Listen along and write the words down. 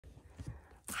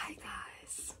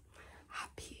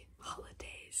happy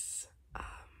holidays.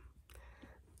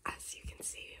 As you can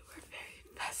see, we're very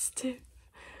festive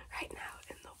right now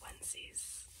in the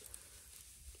onesies.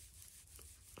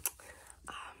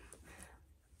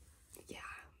 Yeah,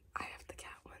 I have the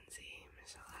cat onesie.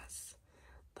 Michelle has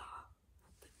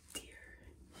the deer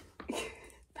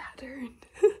pattern.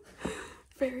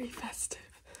 Very festive.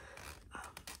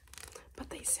 But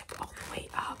they zip all the way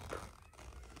up,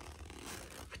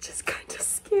 which is kind of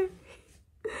scary.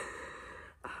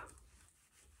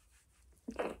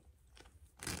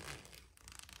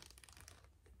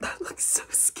 That looks so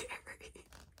scary.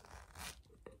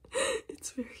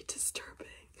 It's very disturbing.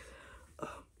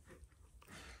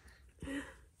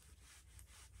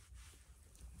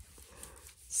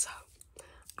 So,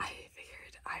 I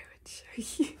figured I would show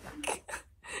you.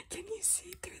 Can you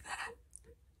see through that?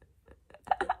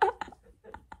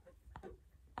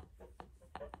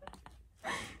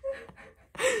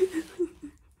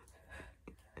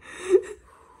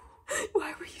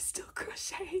 Why were you still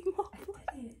crocheting? I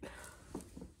did it.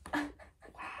 Wow.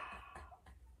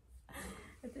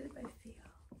 I did it by feel.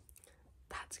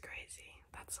 That's crazy.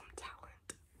 That's some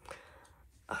talent.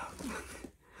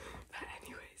 But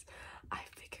anyways, I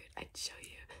figured I'd show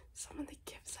you some of the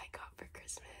gifts I got for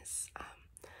Christmas.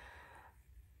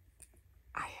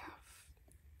 I have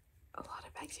a lot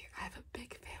of bags here. I have a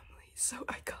big family, so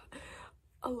I got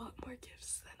a lot more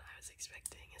gifts than I was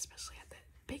expecting, especially at the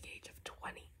big age of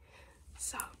 20.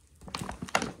 So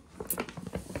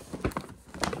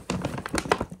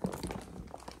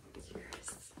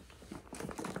here's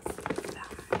that.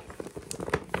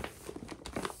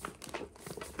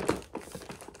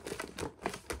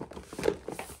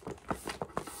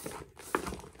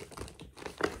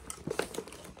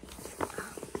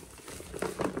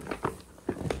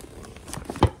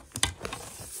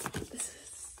 This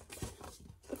is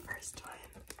the first one.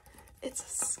 It's a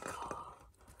skull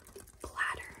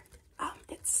platter.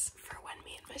 It's for when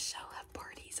me and Michelle have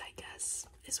parties, I guess,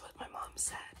 is what my mom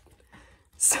said.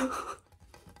 So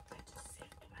I just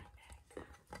saved my neck.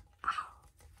 ow.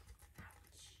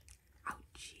 Ouch.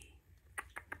 Ouchie.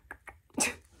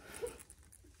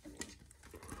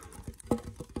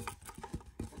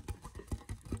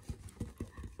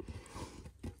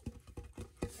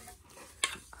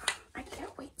 I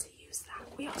can't wait to use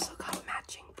that. We also got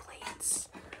matching plates,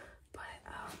 but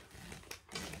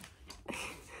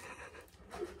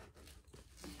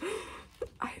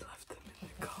I left them in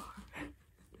the car.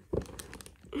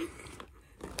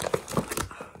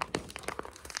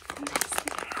 The next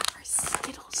thing I have are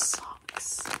Skittles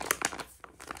socks.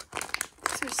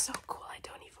 These are so cool. I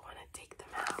don't even want to take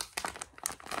them out.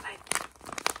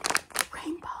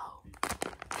 Rainbow.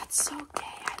 That's so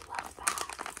gay. I love that.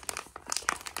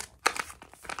 Okay.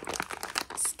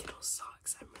 Skittles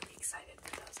socks. I'm really excited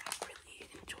for those. I really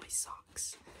enjoy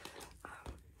socks.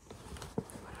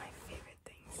 One of my favorite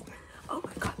things. Oh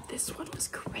my god, this one was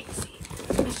crazy.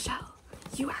 Michelle,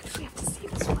 you actually have to see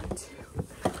this one too.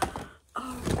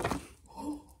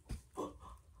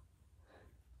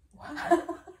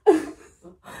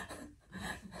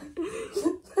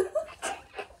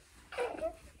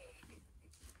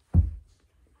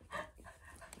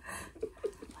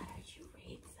 Why don't you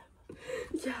read them?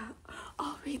 Yeah,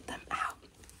 I'll read them out.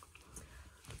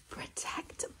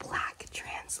 Protect Black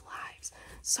trans lives.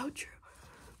 So true.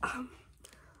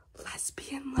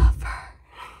 Lesbian lover.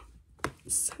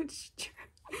 So true.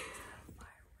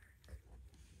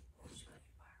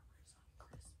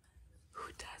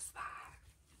 Who does that?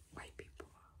 White people.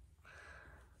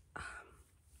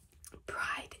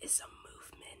 Pride is a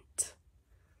movement.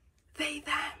 They,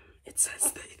 them. It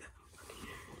says they, them.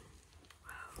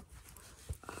 Wow.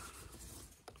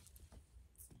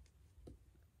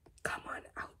 Come on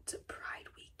out to Pride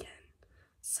Weekend.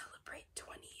 Celebrate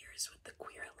 20 years with the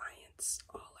Queer Alliance.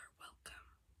 All are welcome.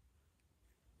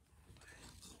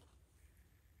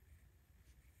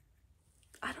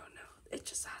 I don't know. It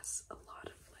just has a lot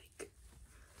of like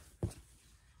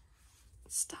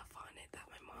stuff on it that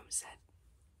my mom said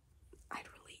I'd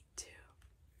relate to.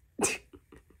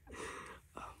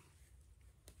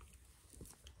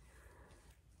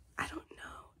 I don't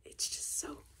know. It's just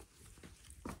so.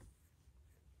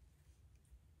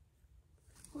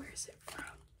 Where is it from?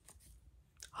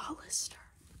 Hollister.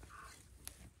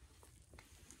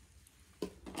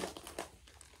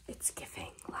 It's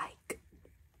giving like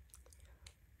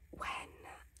when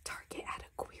Target had a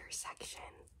queer section.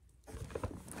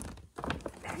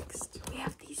 Next, we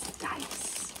have these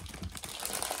dice.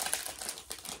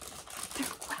 They're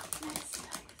wellness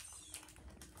dice.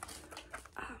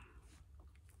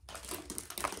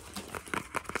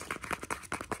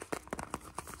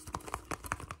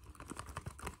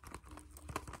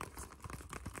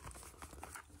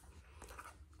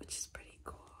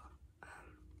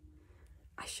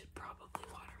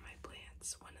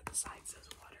 plants. One of the sides says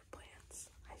water plants.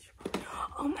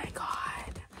 Oh my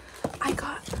god. I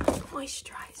got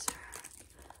moisturizer.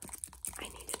 I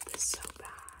needed this so bad.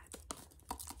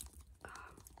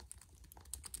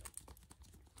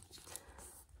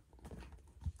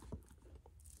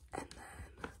 And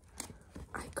then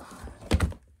I got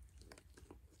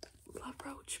La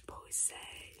Roche-Posay.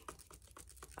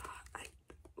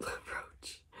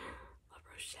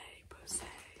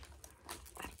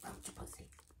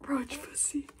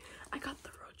 Roche-Posay. I got the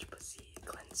Roche-Posay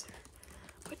cleanser,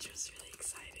 which was really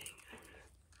exciting.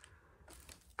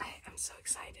 I'm so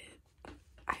excited.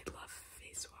 I love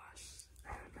face wash.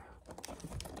 I don't know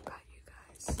about you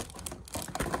guys.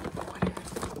 What are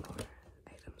more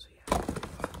items we have?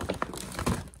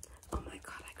 Oh my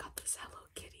god, I got this Hello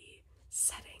Kitty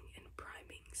setting and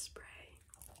priming spray.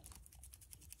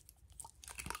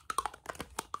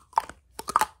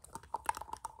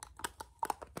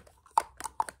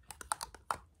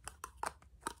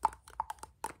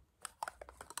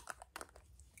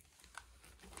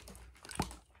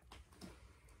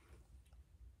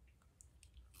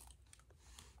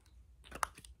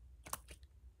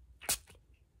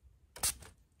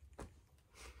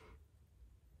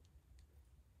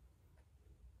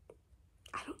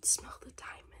 I don't smell the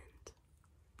diamond.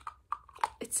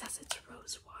 It says it's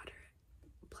rose water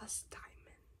plus diamond.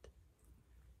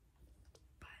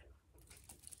 But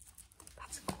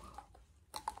that's cool.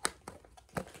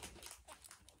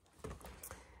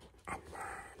 And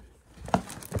then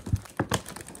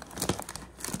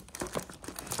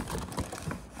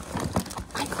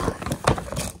I got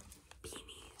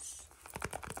beanies.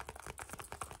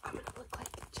 I'm gonna look like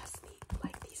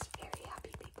these very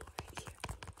happy people right here.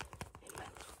 In my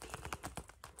little beanie.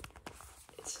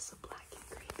 It's just a black and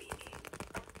gray beanie.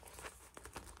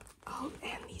 Oh,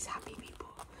 and these happy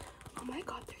people. Oh my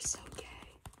god, they're so gay.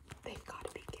 They've got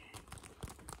to be gay.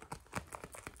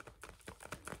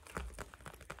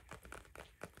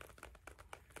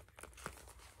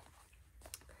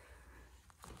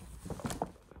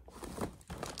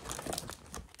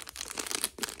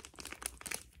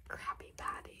 Krabby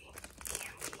Patty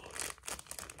candy.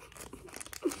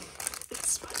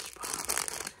 It's SpongeBob.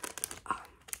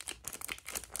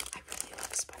 I really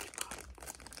love SpongeBob.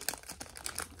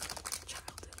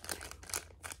 Childhood thing.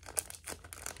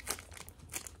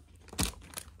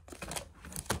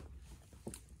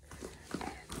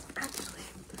 And actually,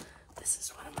 this is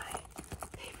one of my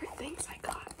favorite things I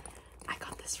got. I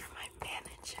got this from my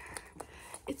manager.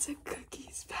 It's a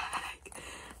cookies bag,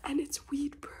 and it's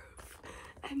weed proof.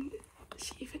 And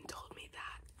she even told me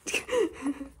that.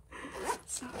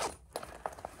 So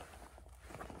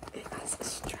it has a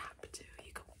strap.